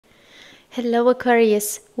Hello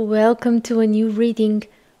Aquarius, welcome to a new reading.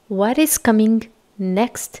 What is coming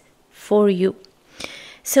next for you?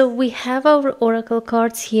 So we have our oracle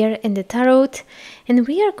cards here in the tarot, and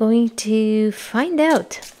we are going to find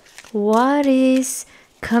out what is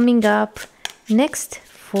coming up next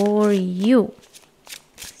for you.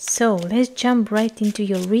 So let's jump right into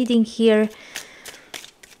your reading here.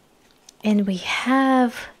 And we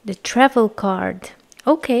have the travel card.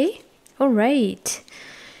 Okay, all right.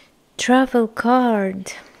 Travel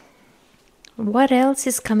card. What else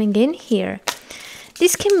is coming in here?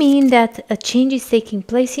 This can mean that a change is taking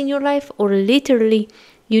place in your life, or literally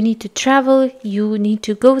you need to travel, you need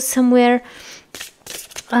to go somewhere,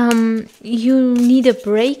 you need a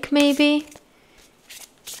break maybe.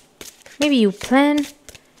 Maybe you plan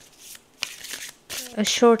a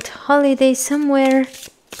short holiday somewhere.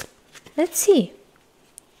 Let's see.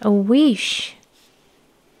 A wish.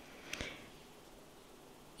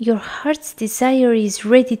 Your heart's desire is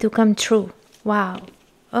ready to come true. Wow.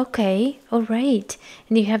 Okay, all right.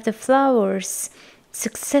 And you have the flowers,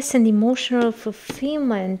 success and emotional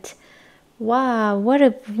fulfillment. Wow, what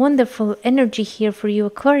a wonderful energy here for you,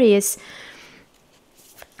 Aquarius.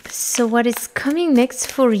 So what is coming next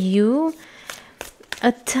for you?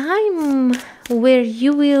 A time where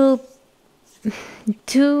you will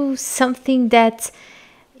do something that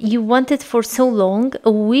you wanted for so long. A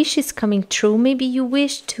wish is coming true. Maybe you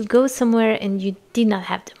wished to go somewhere and you did not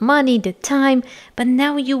have the money, the time, but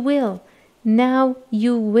now you will. Now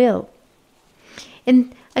you will.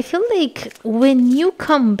 And I feel like when you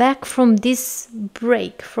come back from this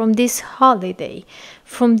break, from this holiday,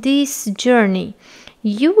 from this journey,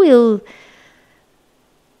 you will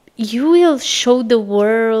show the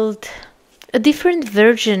world a different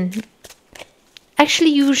version. Actually,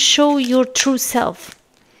 you show your true self.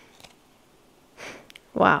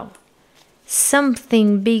 Wow,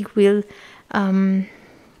 something big will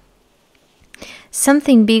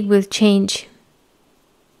change.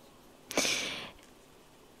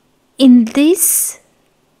 In this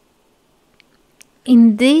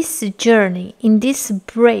journey, in this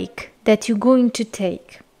break that you're going to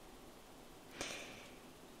take,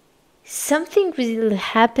 something will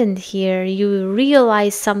happen here. You will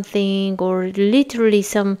realize something, or literally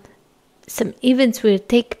some events will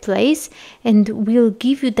take place and will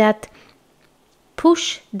give you that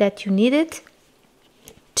push that you needed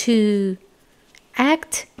to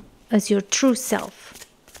act as your true self.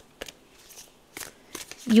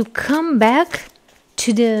 You come back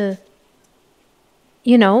to the,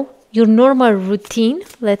 your normal routine,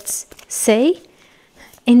 let's say,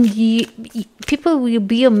 and people will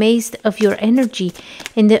be amazed of your energy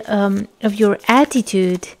and of your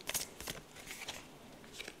attitude.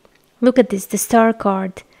 Look at this, the star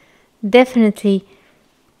card. Definitely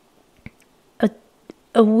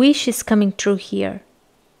a wish is coming true here.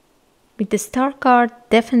 With the star card,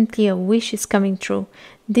 definitely a wish is coming true.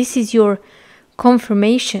 This is your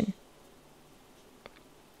confirmation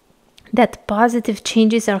that positive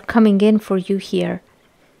changes are coming in for you here.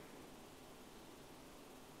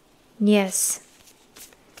 Yes.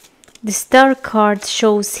 The star card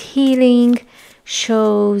shows healing,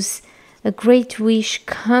 shows a great wish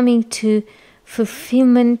coming to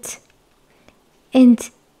fulfillment,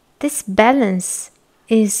 and this balance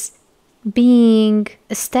is being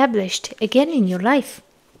established again in your life.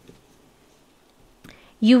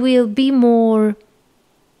 You will be more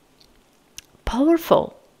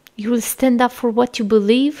powerful. You will stand up for what you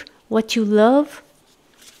believe, what you love,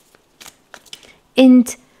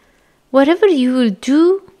 and whatever you will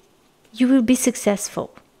do, you will be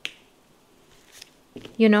successful.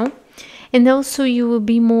 And also you will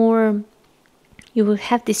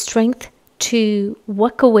have the strength to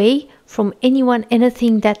walk away from anyone,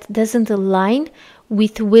 anything that doesn't align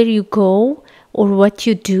with where you go or what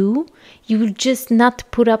you do. You will just not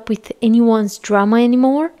put up with anyone's drama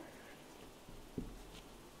anymore.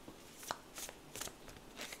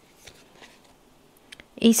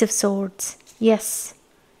 Ace of Swords. Yes.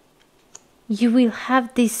 You will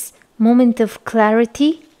have this moment of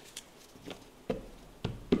clarity,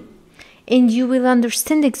 and you will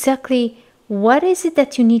understand exactly what is it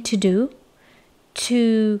that you need to do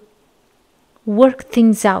to work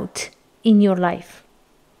things out in your life.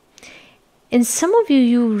 And some of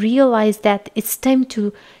you realize that it's time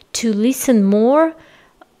to listen more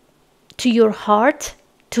to your heart,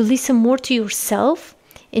 to listen more to yourself,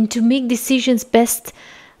 and to make decisions best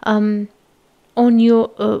on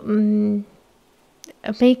your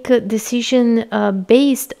make a decision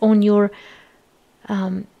based on your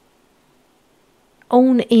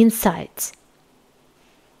own insights.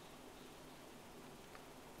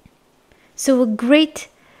 So a great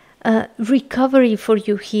recovery for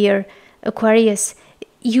you here, Aquarius.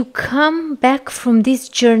 You come back from this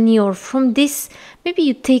journey, or from this, maybe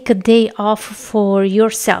you take a day off for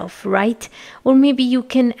yourself, right? Or maybe you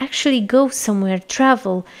can actually go somewhere,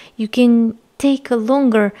 travel. You can take a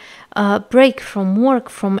longer break from work,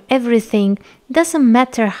 from everything. Doesn't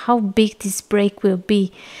matter how big this break will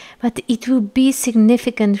be, but it will be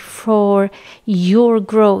significant for your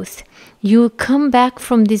growth. You'll come back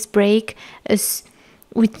from this break as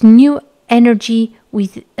with new energy,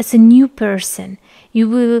 as a new person. You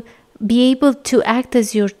will be able to act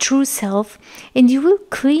as your true self, and you will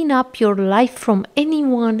clean up your life from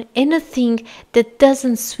anyone, anything that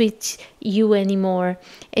doesn't suit you anymore,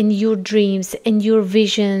 and your dreams and your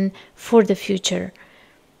vision for the future.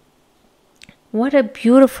 What a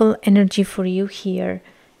beautiful energy for you here.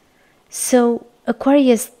 So,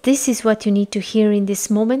 Aquarius, this is what you need to hear in this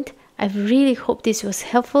moment. I really hope this was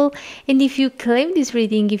helpful. And if you claim this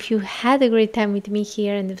reading, if you had a great time with me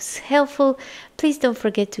here and it was helpful, please don't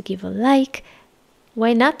forget to give a like.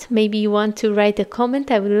 Why not? Maybe you want to write a comment.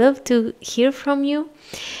 I would love to hear from you.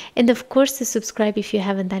 And of course, to subscribe if you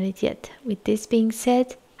haven't done it yet. With this being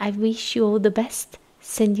said, I wish you all the best.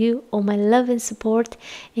 Send you all my love and support,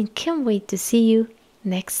 and can't wait to see you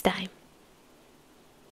next time.